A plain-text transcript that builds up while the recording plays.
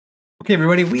Okay,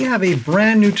 everybody, we have a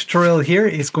brand new tutorial here.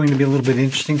 It's going to be a little bit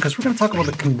interesting because we're going to talk about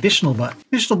the conditional button.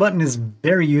 Conditional button is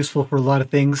very useful for a lot of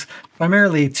things,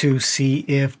 primarily to see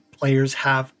if players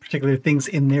have particular things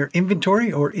in their inventory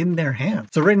or in their hand.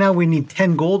 So right now we need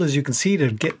 10 gold, as you can see,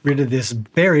 to get rid of this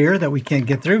barrier that we can't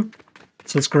get through.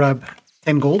 So let's grab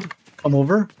 10 gold, come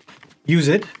over, use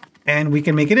it, and we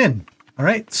can make it in. All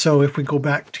right, so if we go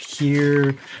back to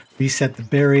here, reset the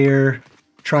barrier,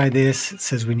 try this. It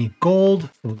says we need gold. So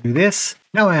we'll do this.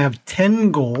 Now I have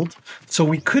 10 gold. So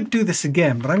we could do this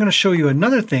again, but I'm going to show you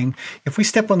another thing. If we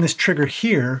step on this trigger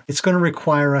here, it's going to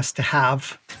require us to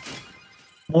have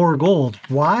more gold.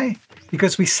 Why?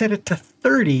 Because we set it to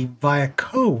 30 via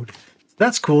code. So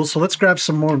that's cool. So let's grab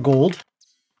some more gold.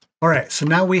 All right, so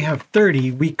now we have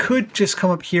 30. We could just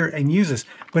come up here and use this,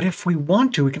 but if we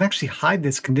want to, we can actually hide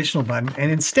this conditional button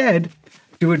and instead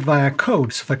do it via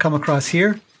code. So if I come across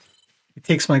here, it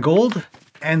takes my gold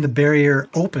and the barrier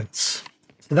opens.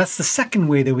 So that's the second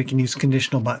way that we can use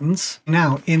conditional buttons.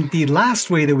 Now, in the last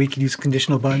way that we can use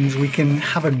conditional buttons, we can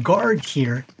have a guard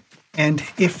here. And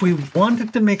if we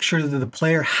wanted to make sure that the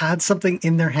player had something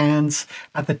in their hands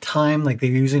at the time, like they're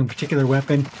using a particular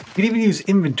weapon, we could even use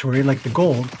inventory like the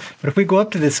gold. But if we go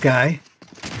up to this guy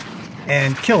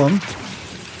and kill him,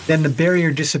 then the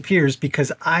barrier disappears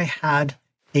because I had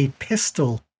a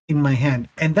pistol in my hand.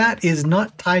 And that is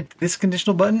not tied to this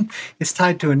conditional button. It's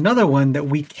tied to another one that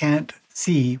we can't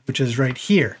see, which is right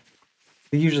here.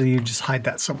 But usually you just hide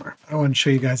that somewhere. I want to show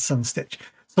you guys some stitch.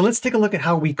 So let's take a look at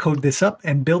how we code this up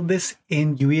and build this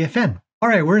in UEFN. All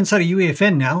right, we're inside of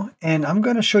UEFN now, and I'm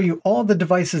going to show you all the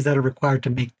devices that are required to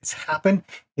make this happen.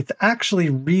 It's actually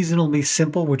reasonably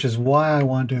simple, which is why I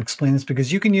wanted to explain this,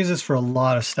 because you can use this for a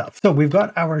lot of stuff. So we've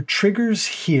got our triggers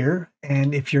here,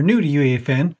 and if you're new to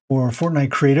UEFN or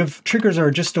Fortnite Creative, triggers are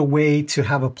just a way to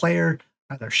have a player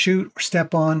either shoot or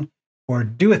step on or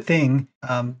do a thing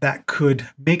that could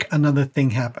make another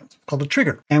thing happen. It's called a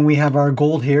trigger. And we have our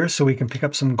gold here, so we can pick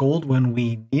up some gold when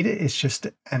we need it. It's just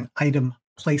an item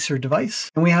placer device.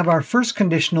 And we have our first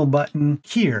conditional button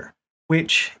here,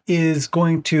 which is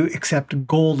going to accept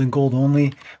gold and gold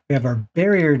only. We have our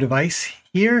barrier device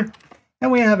here,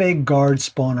 and we have a guard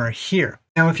spawner here.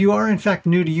 Now, if you are in fact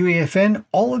new to UEFN,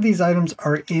 all of these items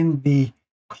are in the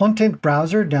content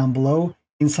browser down below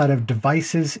inside of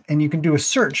devices, and you can do a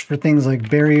search for things like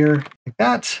barrier like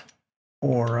that,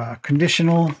 or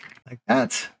conditional like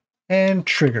that, and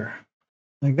trigger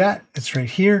like that. It's right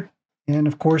here. And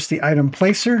of course the item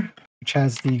placer, which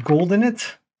has the gold in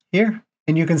it here.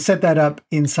 And you can set that up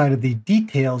inside of the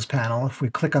details panel. If we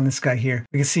click on this guy here,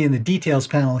 we can see in the details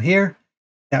panel here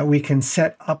that we can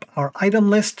set up our item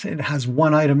list. It has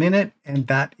one item in it, and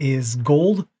that is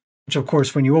gold, which of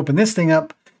course, when you open this thing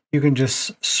up, you can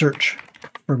just search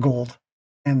for gold.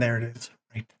 And there it is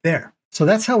right there. So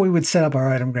that's how we would set up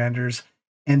our item granders.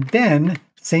 And then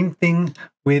same thing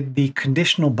with the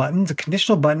conditional buttons. The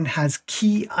conditional button has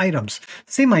key items.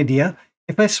 Same idea.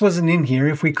 If this wasn't in here,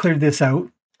 if we cleared this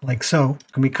out like so,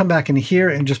 can we come back into here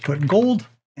and just put gold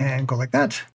and go like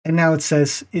that? And now it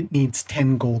says it needs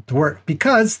 10 gold to work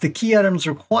because the key items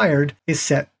required is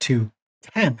set to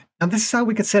 10. Now this is how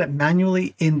we could set it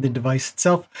manually in the device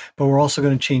itself, but we're also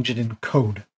going to change it in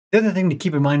code. The other thing to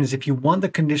keep in mind is if you want the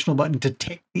conditional button to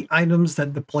take the items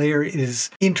that the player is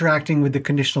interacting with the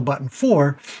conditional button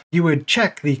for, you would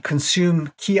check the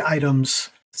consume key items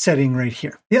setting right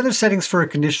here. The other settings for a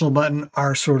conditional button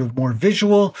are sort of more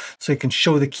visual, so you can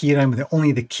show the key item with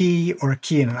only the key, or a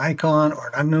key and an icon, or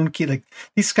an unknown key. Like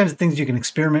these kinds of things you can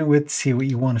experiment with, see what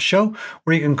you want to show,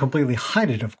 or you can completely hide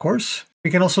it, of course.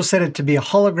 You can also set it to be a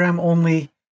hologram only,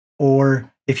 or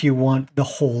if you want the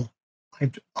whole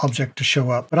object to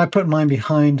show up. But I put mine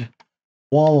behind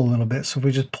wall a little bit. So if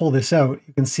we just pull this out,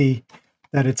 you can see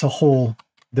that it's a whole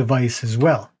device as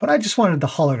well. But I just wanted the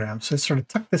hologram. So I sort of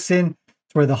tuck this in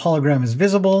to where the hologram is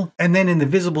visible. And then in the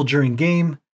visible during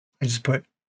game, I just put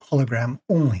hologram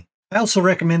only. I also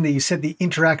recommend that you set the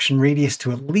interaction radius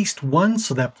to at least 1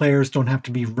 so that players don't have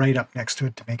to be right up next to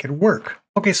it to make it work.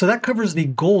 Okay, so that covers the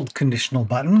gold conditional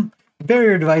button. The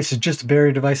barrier device is just a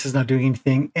barrier device, is not doing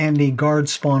anything, and the guard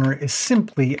spawner is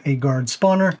simply a guard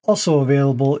spawner, also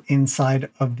available inside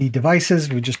of the devices.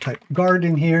 We just type guard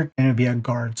in here, and it'll be a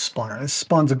guard spawner. This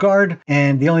spawns a guard,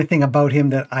 and the only thing about him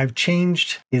that I've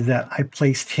changed is that I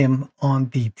placed him on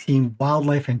the team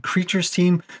wildlife and creatures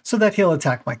team so that he'll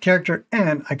attack my character,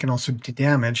 and I can also do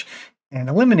damage and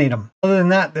eliminate them. Other than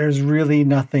that, there's really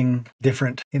nothing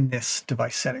different in this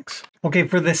device settings. Okay,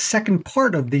 for the second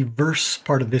part of the verse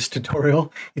part of this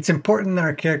tutorial, it's important that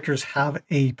our characters have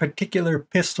a particular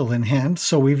pistol in hand.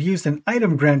 So we've used an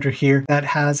item granter here that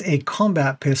has a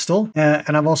combat pistol,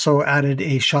 and I've also added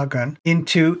a shotgun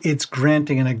into its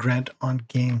granting and a grant on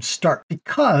game start,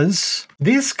 because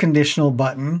this conditional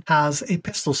button has a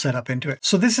pistol set up into it.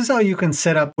 So this is how you can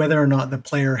set up whether or not the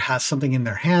player has something in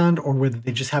their hand or whether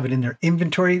they just have it in their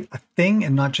inventory, a thing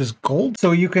and not just gold.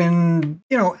 So you can,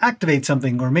 activate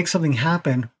something or make something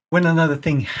happen when another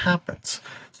thing happens.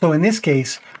 So in this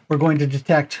case, we're going to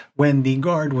detect when the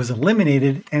guard was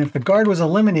eliminated. And if the guard was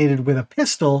eliminated with a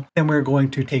pistol, then we're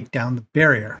going to take down the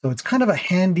barrier. So it's kind of a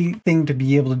handy thing to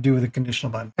be able to do with a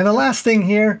conditional button. And the last thing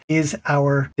here is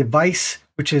our device,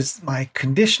 which is my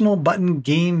conditional button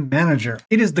game manager.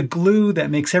 It is the glue that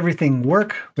makes everything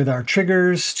work, with our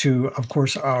triggers to, of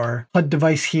course, our HUD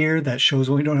device here that shows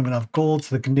when we don't have enough gold,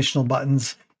 to the conditional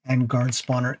buttons and guard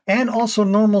spawner, and also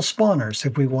normal spawners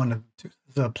if we wanted to,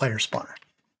 the player spawner.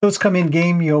 Those come in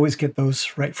game, you always get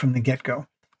those right from the get-go.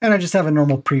 And I just have a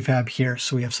normal prefab here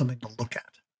so we have something to look at.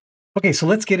 Okay, so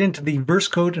let's get into the verse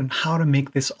code and how to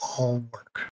make this all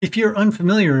work. If you're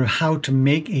unfamiliar with how to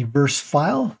make a verse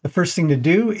file, the first thing to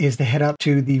do is to head up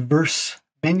to the verse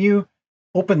menu,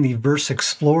 open the Verse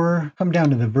Explorer, come down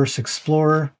to the Verse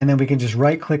Explorer, and then we can just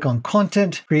right-click on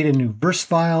Content, create a new verse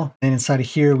file, and inside of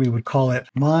here we would call it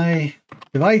My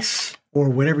Device, or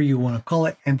whatever you want to call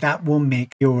it, and that will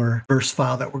make your verse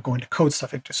file that we're going to code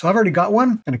stuff into. So I've already got one.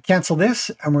 I'm going to cancel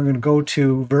this, and we're going to go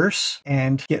to verse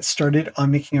and get started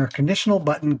on making our conditional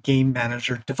button game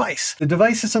manager device. The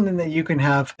device is something that you can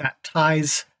have that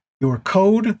ties your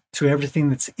code to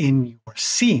everything that's in your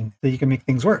scene, so you can make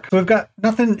things work. So we've got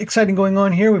nothing exciting going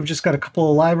on here. We've just got a couple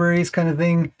of libraries kind of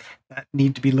thing that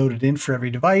need to be loaded in for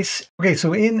every device. Okay,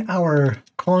 so in our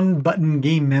con button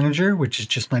game manager, which is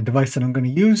just my device that I'm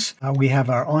going to use, we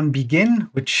have our on begin,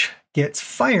 which gets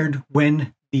fired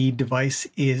when the device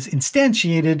is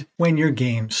instantiated when your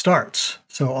game starts.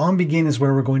 So on begin is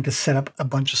where we're going to set up a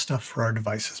bunch of stuff for our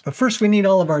devices. But first we need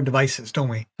all of our devices, don't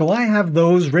we? So I have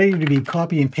those ready to be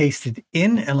copy and pasted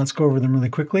in, and let's go over them really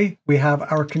quickly. We have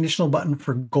our conditional button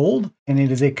for gold, and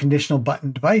it is a conditional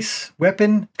button device.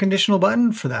 Weapon conditional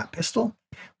button for that pistol.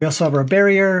 We also have our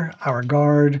barrier, our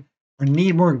guard, our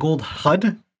need more gold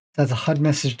HUD. That's a HUD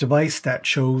message device that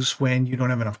shows when you don't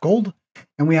have enough gold.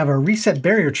 And we have our reset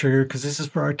barrier trigger, because this is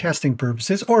for our testing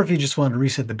purposes, or if you just want to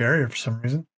reset the barrier for some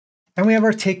reason. And we have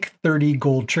our take 30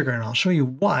 gold trigger, and I'll show you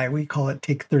why we call it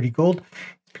take 30 gold.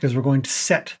 It's because we're going to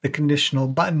set the conditional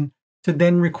button to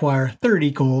then require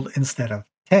 30 gold instead of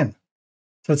 10.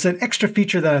 So it's an extra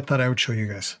feature that I thought I would show you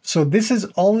guys. So this is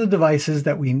all the devices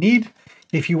that we need.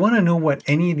 If you want to know what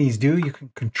any of these do, you can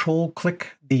control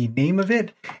click the name of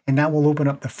it, and that will open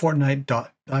up the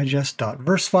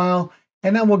Fortnite.digest.verse file.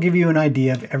 And that will give you an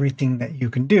idea of everything that you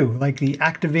can do. Like the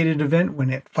activated event, when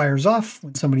it fires off,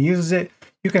 when somebody uses it,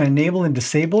 you can enable and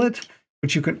disable it,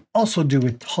 which you can also do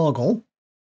with toggle.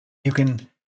 You can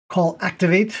call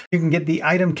activate. You can get the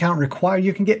item count required.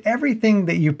 You can get everything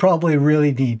that you probably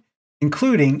really need,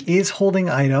 including is holding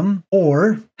item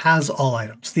or has all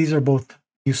items. These are both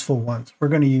useful ones. We're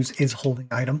going to use is holding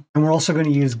item, and we're also going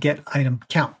to use get item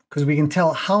count, because we can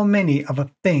tell how many of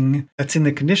a thing that's in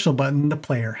the conditional button the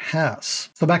player has.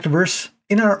 So back to verse.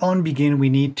 In our on begin, we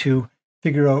need to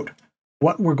figure out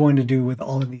what we're going to do with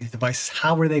all of these devices.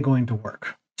 How are they going to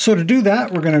work? So to do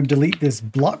that, we're going to delete this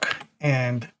block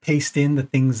and paste in the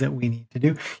things that we need to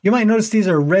do. You might notice these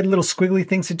are red little squiggly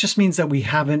things. It just means that we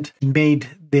haven't made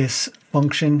this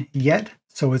function yet.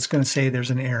 So it's going to say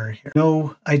there's an error here.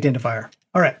 No identifier.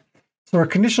 All right. So our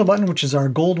conditional button, which is our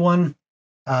gold one,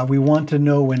 we want to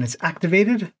know when it's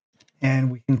activated,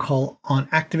 and we can call on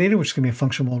activated, which is going to be a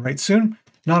function we'll write soon.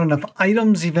 Not enough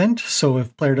items event. So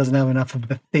if player doesn't have enough of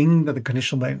the thing that the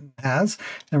conditional button has,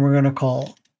 then we're going to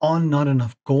call on not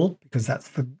enough gold, because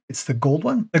it's the gold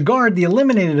one. The guard, the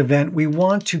eliminated event, we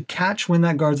want to catch when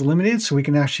that guard's eliminated, so we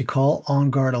can actually call on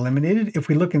guard eliminated. If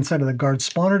we look inside of the guard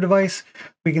spawner device,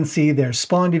 we can see there's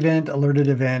spawned event, alerted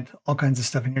event, all kinds of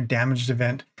stuff in here, damaged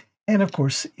event, and of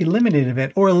course, eliminated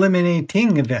event or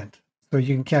eliminating event. So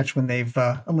you can catch when they've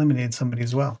eliminated somebody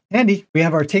as well. Handy. We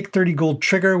have our take 30 gold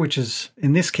trigger, which is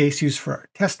in this case used for our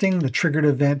testing. The triggered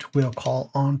event will call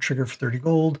on trigger for 30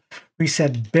 gold.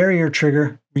 Reset barrier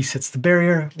trigger resets the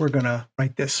barrier. We're going to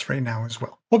write this right now as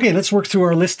well. Okay, let's work through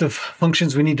our list of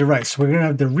functions we need to write. So we're going to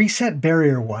have the reset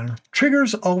barrier one.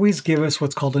 Triggers always give us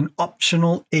what's called an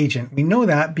optional agent. We know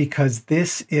that because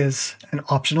this is an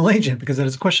optional agent, because that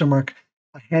is a question mark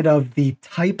ahead of the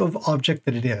type of object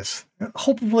that it is.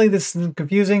 Hopefully this isn't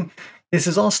confusing. This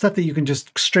is all stuff that you can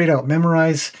just straight out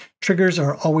memorize. Triggers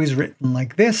are always written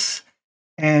like this.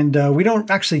 And we don't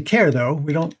actually care though.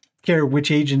 We don't care which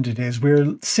agent it is.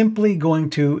 We're simply going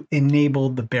to enable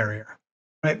the barrier,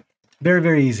 right? Very,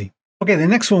 very easy. Okay, the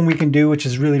next one we can do, which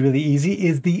is really, really easy,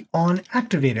 is the on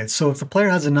activated. So if the player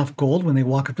has enough gold when they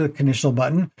walk up to the conditional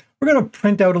button, we're going to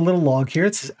print out a little log here.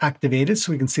 It says activated,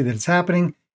 so we can see that it's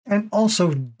happening, and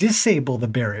also disable the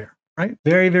barrier, right?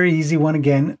 Very, very easy one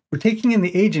again. We're taking in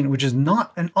the agent, which is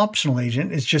not an optional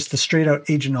agent. It's just a straight out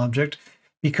agent object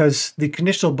because the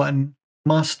conditional button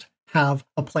must have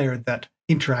a player that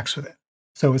interacts with it.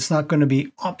 So it's not going to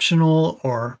be optional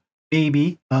or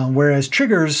maybe, whereas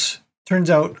triggers, turns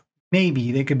out,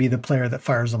 maybe they could be the player that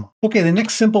fires them off. Okay, the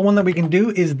next simple one that we can do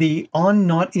is the on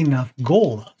not enough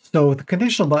gold. So with the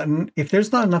conditional button, if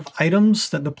there's not enough items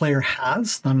that the player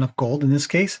has, not enough gold in this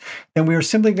case, then we are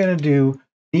simply going to do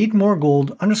need more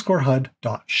gold underscore HUD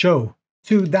dot show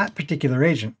to that particular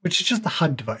agent, which is just the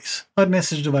HUD device. HUD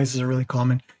message devices are really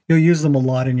common. You'll use them a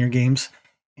lot in your games.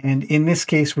 And in this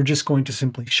case, we're just going to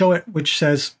simply show it, which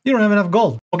says you don't have enough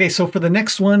gold. Okay, so for the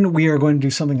next one, we are going to do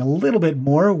something a little bit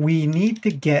more. We need to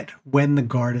get when the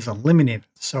guard is eliminated.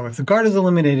 So if the guard is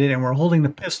eliminated and we're holding the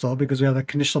pistol because we have the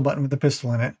conditional button with the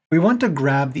pistol in it, we want to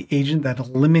grab the agent that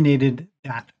eliminated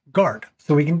that guard.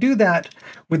 So we can do that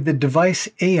with the device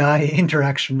AI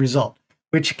interaction result,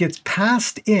 which gets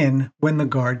passed in when the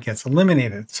guard gets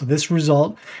eliminated. So this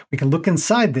result, we can look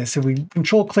inside this. If we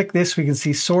control click this, we can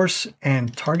see source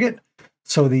and target.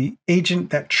 So the agent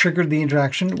that triggered the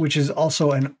interaction, which is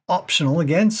also an optional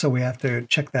again, so we have to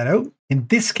check that out. In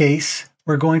this case,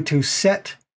 we're going to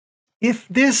set if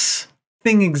this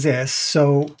thing exists.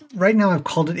 So right now I've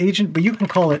called it agent, but you can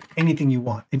call it anything you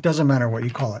want. It doesn't matter what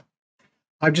you call it.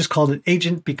 I've just called it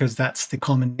agent because that's the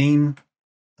common name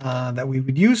that we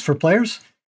would use for players.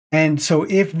 And so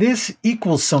if this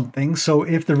equals something, so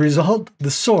if the result, the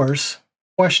source,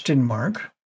 question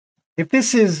mark, if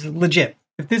this is legit,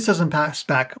 if this doesn't pass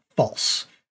back false,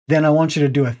 then I want you to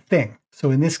do a thing. So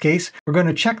in this case, we're going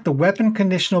to check the weapon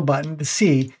conditional button to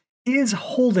see is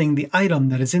holding the item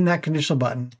that is in that conditional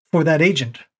button for that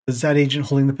agent. Is that agent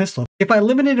holding the pistol? If I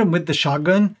eliminate him with the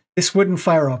shotgun, this wouldn't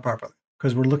fire off properly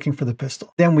because we're looking for the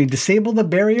pistol. Then we disable the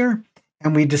barrier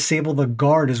and we disable the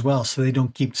guard as well so they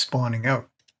don't keep spawning out.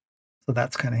 So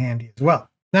that's kind of handy as well.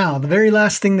 Now, the very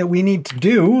last thing that we need to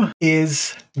do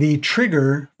is the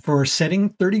trigger for setting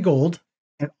 30 gold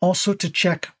and also to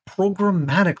check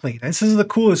programmatically. This is the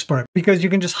coolest part because you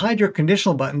can just hide your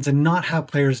conditional buttons and not have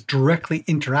players directly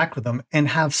interact with them and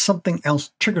have something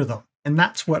else trigger them. And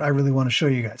that's what I really want to show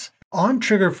you guys. On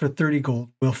trigger for 30 gold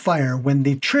will fire when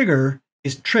the trigger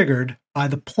is triggered by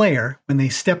the player when they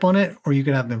step on it, or you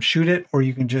can have them shoot it, or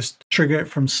you can just trigger it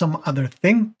from some other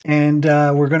thing. And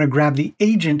we're going to grab the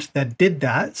agent that did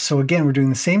that. So again, we're doing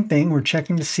the same thing. We're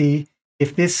checking to see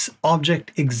if this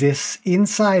object exists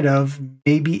inside of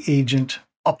maybe agent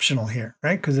optional here,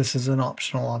 right? Because this is an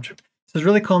optional object. So it's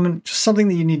really common, just something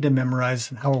that you need to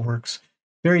memorize and how it works.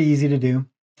 Very easy to do.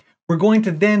 We're going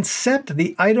to then set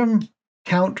the item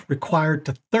count required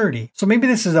to 30. So maybe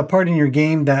this is a part in your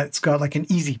game that's got like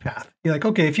an easy path. You're like,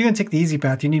 okay, if you're going to take the easy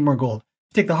path, you need more gold.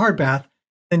 If you take the hard path,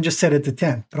 then just set it to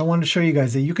 10. But I wanted to show you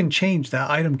guys that you can change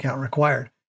that item count required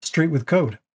straight with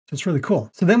code. So it's really cool.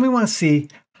 So then we want to see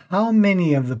how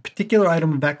many of the particular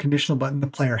item of that conditional button the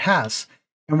player has.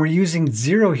 And we're using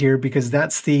 0 here because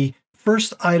that's the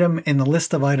first item in the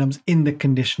list of items in the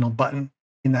conditional button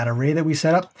in that array that we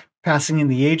set up, passing in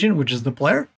the agent, which is the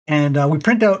player. And we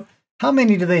print out how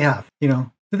many do they have? You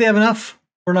know, do they have enough?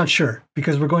 We're not sure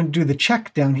because we're going to do the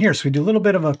check down here. So we do a little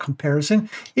bit of a comparison.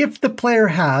 If the player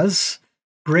has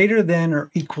greater than or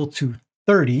equal to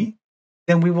 30,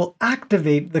 then we will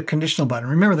activate the conditional button.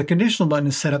 Remember, the conditional button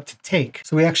is set up to take.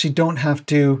 So we actually don't have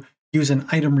to use an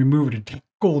item remover to take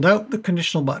gold out. The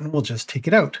conditional button will just take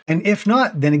it out. And if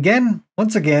not, then again,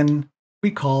 once again, we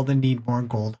call the need more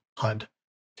gold HUD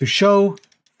to show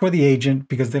for the agent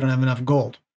because they don't have enough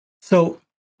gold. So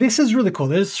this is really cool.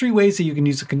 There's 3 ways that you can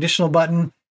use a conditional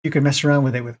button. You can mess around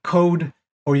with it with code,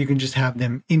 or you can just have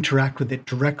them interact with it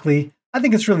directly. I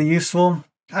think it's really useful.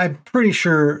 I'm pretty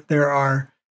sure there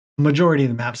are a majority of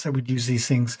the maps that would use these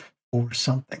things for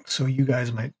something. So you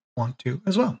guys might want to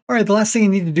as well. All right, the last thing you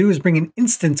need to do is bring an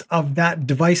instance of that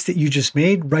device that you just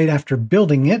made right after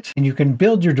building it. And you can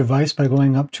build your device by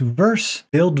going up to verse,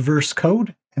 build verse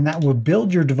code, and that will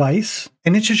build your device.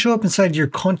 And it should show up inside your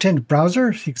content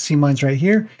browser. So you can see mine's right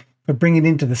here. But bring it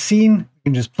into the scene.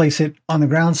 You can just place it on the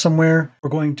ground somewhere. We're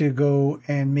going to go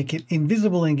and make it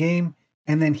invisible in game.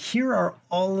 And then here are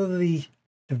all of the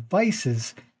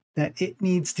devices that it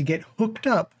needs to get hooked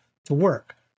up to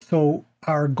work. So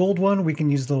our gold one, we can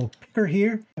use the little picker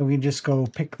here, and we can just go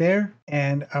pick there.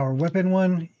 And our weapon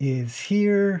one is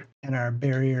here, and our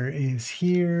barrier is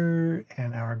here,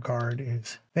 and our guard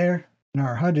is there. And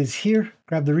our HUD is here.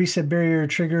 Grab the reset barrier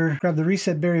trigger,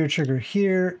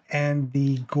 here, and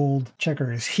the gold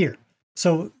checker is here.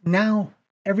 So now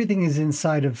everything is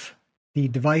inside of the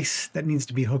device that needs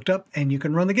to be hooked up, and you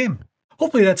can run the game.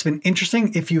 Hopefully that's been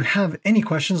interesting. If you have any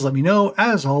questions, let me know.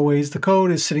 As always, the code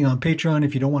is sitting on Patreon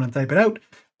if you don't want to type it out,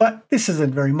 but this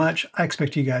isn't very much. I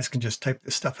expect you guys can just type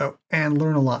this stuff out and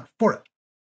learn a lot for it.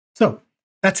 So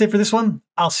that's it for this one.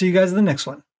 I'll see you guys in the next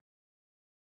one.